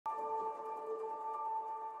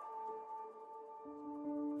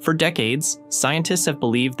For decades, scientists have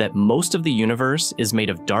believed that most of the universe is made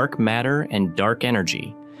of dark matter and dark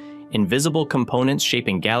energy, invisible components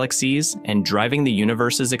shaping galaxies and driving the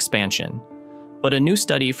universe's expansion. But a new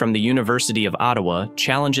study from the University of Ottawa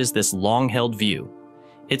challenges this long-held view.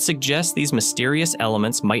 It suggests these mysterious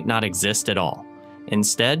elements might not exist at all.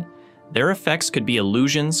 Instead, their effects could be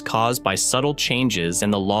illusions caused by subtle changes in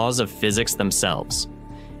the laws of physics themselves.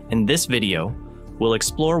 In this video, we'll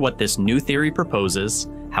explore what this new theory proposes,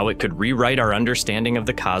 how it could rewrite our understanding of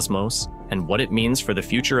the cosmos, and what it means for the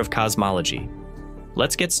future of cosmology.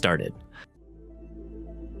 Let's get started.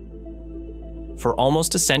 For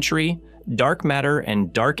almost a century, dark matter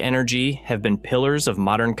and dark energy have been pillars of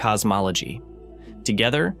modern cosmology.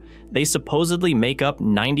 Together, they supposedly make up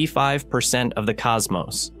 95% of the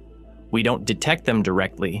cosmos. We don't detect them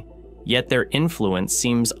directly, yet their influence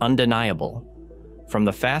seems undeniable. From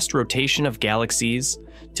the fast rotation of galaxies,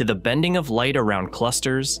 to the bending of light around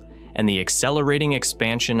clusters, and the accelerating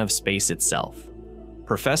expansion of space itself.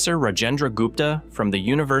 Professor Rajendra Gupta from the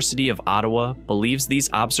University of Ottawa believes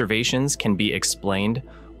these observations can be explained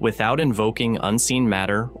without invoking unseen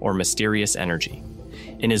matter or mysterious energy.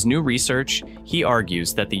 In his new research, he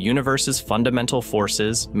argues that the universe's fundamental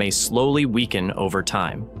forces may slowly weaken over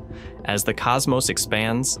time. As the cosmos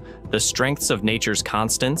expands, the strengths of nature's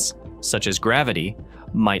constants, such as gravity,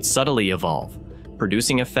 might subtly evolve,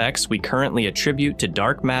 producing effects we currently attribute to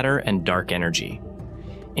dark matter and dark energy.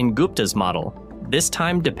 In Gupta's model, this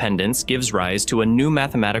time dependence gives rise to a new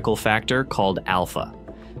mathematical factor called alpha.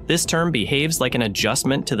 This term behaves like an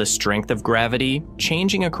adjustment to the strength of gravity,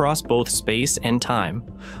 changing across both space and time.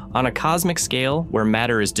 On a cosmic scale where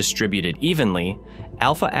matter is distributed evenly,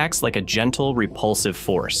 alpha acts like a gentle, repulsive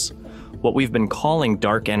force, what we've been calling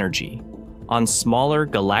dark energy. On smaller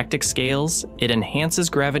galactic scales, it enhances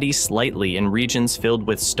gravity slightly in regions filled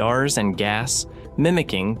with stars and gas,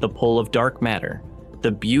 mimicking the pull of dark matter.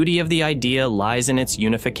 The beauty of the idea lies in its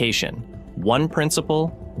unification. One principle,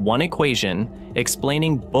 one equation,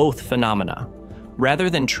 explaining both phenomena. Rather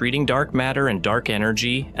than treating dark matter and dark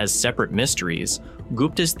energy as separate mysteries,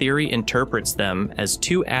 Gupta's theory interprets them as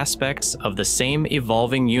two aspects of the same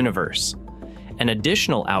evolving universe. An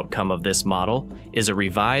additional outcome of this model is a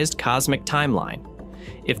revised cosmic timeline.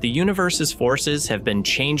 If the universe's forces have been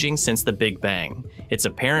changing since the Big Bang, its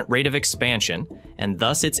apparent rate of expansion, and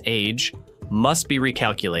thus its age, must be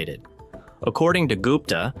recalculated. According to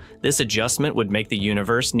Gupta, this adjustment would make the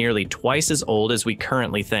universe nearly twice as old as we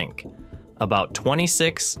currently think, about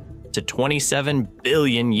 26 to 27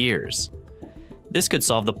 billion years. This could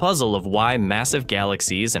solve the puzzle of why massive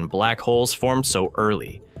galaxies and black holes formed so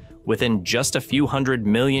early, within just a few 100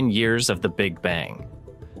 million years of the Big Bang.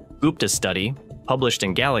 Gupta's study, published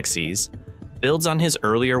in Galaxies, builds on his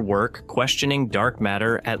earlier work questioning dark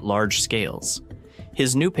matter at large scales.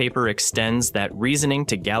 His new paper extends that reasoning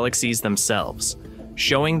to galaxies themselves,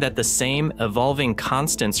 showing that the same evolving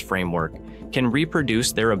constants framework can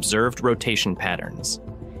reproduce their observed rotation patterns.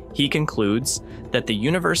 He concludes that the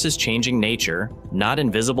universe's changing nature, not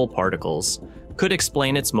invisible particles, could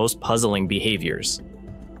explain its most puzzling behaviors.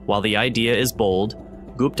 While the idea is bold,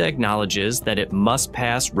 Gupta acknowledges that it must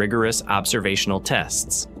pass rigorous observational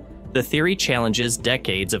tests. The theory challenges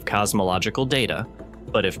decades of cosmological data,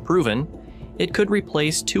 but if proven, it could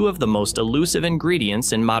replace two of the most elusive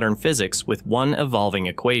ingredients in modern physics with one evolving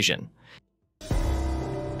equation.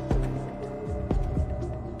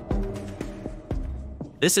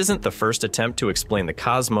 This isn't the first attempt to explain the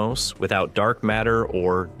cosmos without dark matter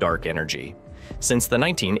or dark energy. Since the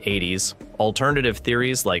 1980s, alternative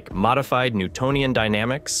theories like modified Newtonian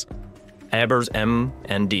dynamics, Haber's M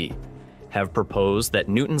and D, have proposed that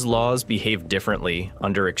Newton's laws behave differently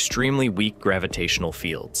under extremely weak gravitational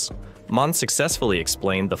fields. Mond successfully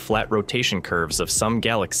explained the flat rotation curves of some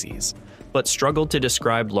galaxies, but struggled to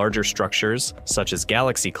describe larger structures such as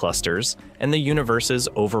galaxy clusters and the universe's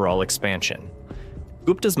overall expansion.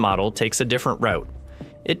 Gupta's model takes a different route.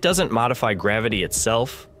 It doesn't modify gravity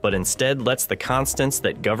itself, but instead lets the constants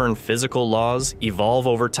that govern physical laws evolve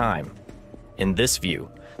over time. In this view,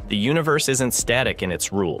 the universe isn't static in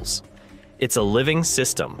its rules. It's a living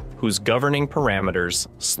system whose governing parameters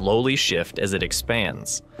slowly shift as it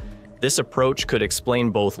expands. This approach could explain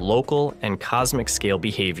both local and cosmic scale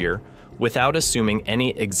behavior without assuming any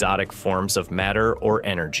exotic forms of matter or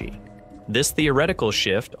energy. This theoretical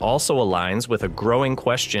shift also aligns with a growing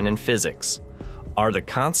question in physics. Are the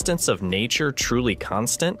constants of nature truly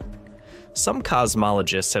constant? Some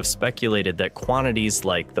cosmologists have speculated that quantities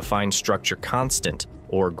like the fine structure constant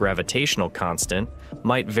or gravitational constant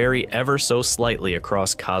might vary ever so slightly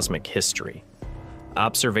across cosmic history.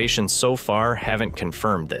 Observations so far haven't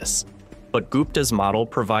confirmed this. but Gupta's model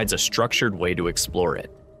provides a structured way to explore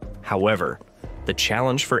it. However, the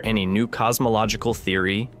challenge for any new cosmological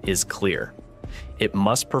theory is clear. It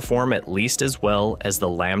must perform at least as well as the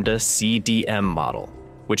lambda CDM model,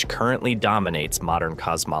 which currently dominates modern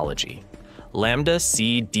cosmology. Lambda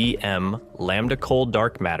CDM, lambda cold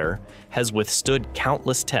dark matter, has withstood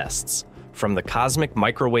countless tests, from the cosmic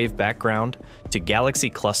microwave background to galaxy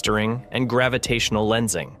clustering and gravitational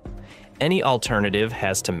lensing. Any alternative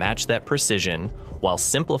has to match that precision while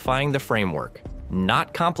simplifying the framework,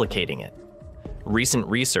 not complicating it. Recent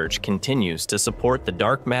research continues to support the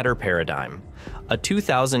dark matter paradigm. A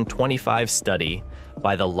 2025 study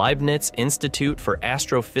by the Leibniz Institute for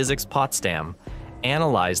Astrophysics Potsdam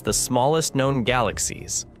analyzed the smallest known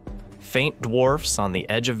galaxies, faint dwarfs on the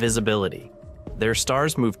edge of visibility. Their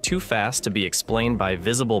stars move too fast to be explained by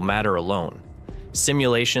visible matter alone.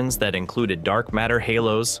 Simulations that included dark matter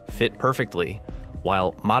halos fit perfectly,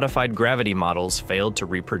 while modified gravity models failed to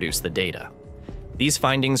reproduce the data. These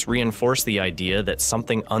findings reinforce the idea that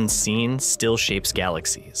something unseen still shapes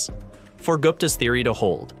galaxies. For Gupta's theory to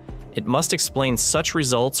hold, it must explain such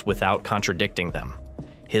results without contradicting them.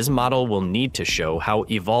 His model will need to show how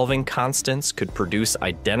evolving constants could produce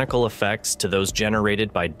identical effects to those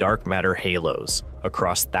generated by dark matter halos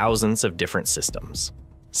across thousands of different systems.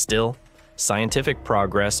 Still, scientific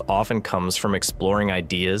progress often comes from exploring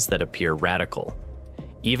ideas that appear radical.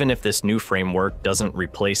 Even if this new framework doesn't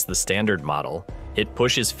replace the standard model, it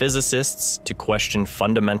pushes physicists to question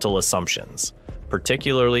fundamental assumptions,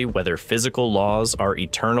 particularly whether physical laws are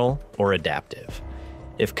eternal or adaptive.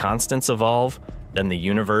 If constants evolve, then the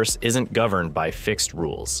universe isn't governed by fixed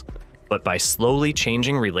rules, but by slowly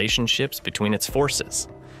changing relationships between its forces.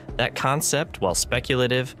 That concept, while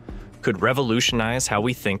speculative, could revolutionize how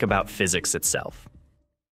we think about physics itself.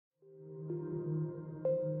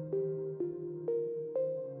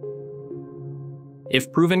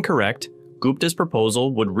 If proven correct, Gupta's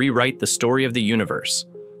proposal would rewrite the story of the universe.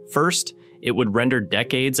 First, it would render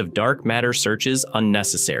decades of dark matter searches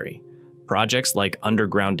unnecessary. Projects like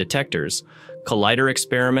underground detectors, collider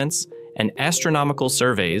experiments, and astronomical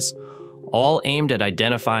surveys, all aimed at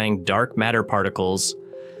identifying dark matter particles,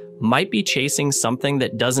 might be chasing something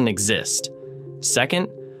that doesn't exist. Second,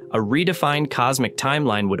 a redefined cosmic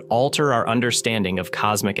timeline would alter our understanding of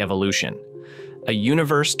cosmic evolution. A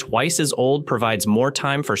universe twice as old provides more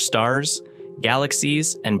time for stars,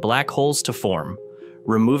 galaxies, and black holes to form,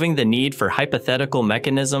 removing the need for hypothetical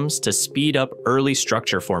mechanisms to speed up early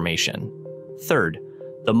structure formation. Third,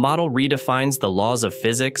 the model redefines the laws of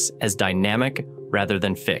physics as dynamic rather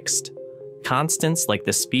than fixed. Constants like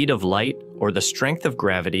the speed of light or the strength of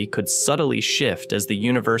gravity could subtly shift as the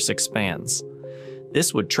universe expands.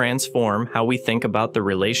 This would transform how we think about the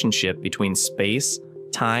relationship between space,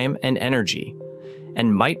 time, and energy,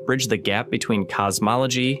 and might bridge the gap between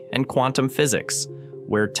cosmology and quantum physics,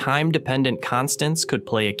 where time-dependent constants could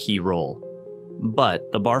play a key role.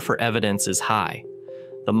 But the bar for evidence is high.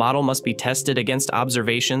 The model must be tested against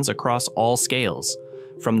observations across all scales,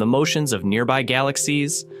 from the motions of nearby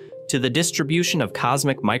galaxies to the distribution of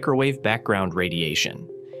cosmic microwave background radiation.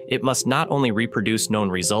 It must not only reproduce known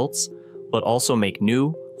results, but also make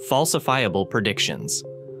new, falsifiable predictions.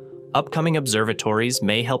 Upcoming observatories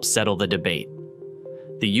may help settle the debate.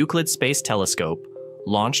 The Euclid Space Telescope,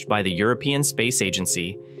 launched by the European Space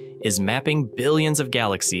Agency, is mapping billions of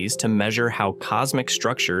galaxies to measure how cosmic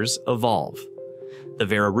structures evolve. The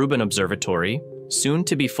Vera Rubin Observatory, soon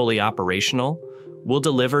to be fully operational, will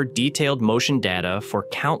deliver detailed motion data for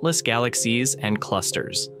countless galaxies and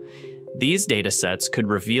clusters. These datasets could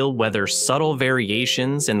reveal whether subtle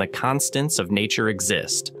variations in the constants of nature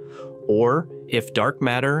exist, or if dark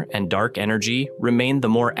matter and dark energy remain the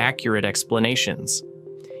more accurate explanations.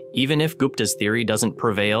 Even if Gupta's theory doesn't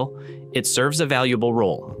prevail, it serves a valuable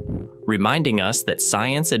role, reminding us that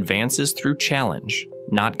science advances through challenge,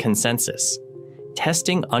 not consensus.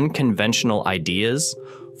 Testing unconventional ideas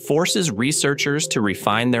forces researchers to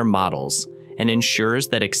refine their models and ensures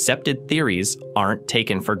that accepted theories aren't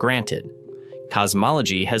taken for granted.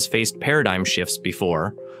 Cosmology has faced paradigm shifts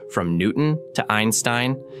before, from Newton to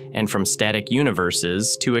Einstein, and from static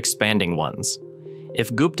universes to expanding ones.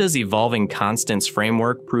 If Gupta's evolving constants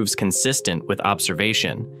framework proves consistent with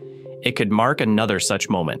observation, it could mark another such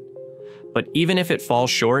moment. But even if it falls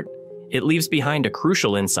short, it leaves behind a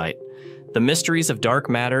crucial insight. The mysteries of dark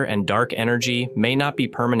matter and dark energy may not be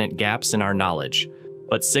permanent gaps in our knowledge,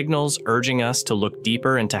 but signals urging us to look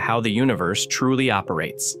deeper into how the universe truly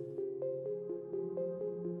operates.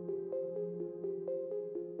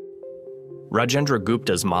 Rajendra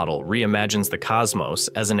Gupta's model reimagines the cosmos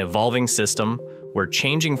as an evolving system where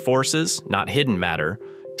changing forces, not hidden matter,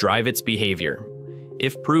 drive its behavior.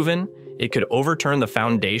 If proven, it could overturn the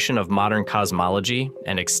foundation of modern cosmology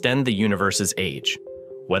and extend the universe's age.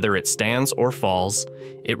 Whether it stands or falls,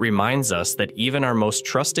 it reminds us that even our most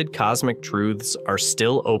trusted cosmic truths are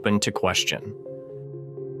still open to question.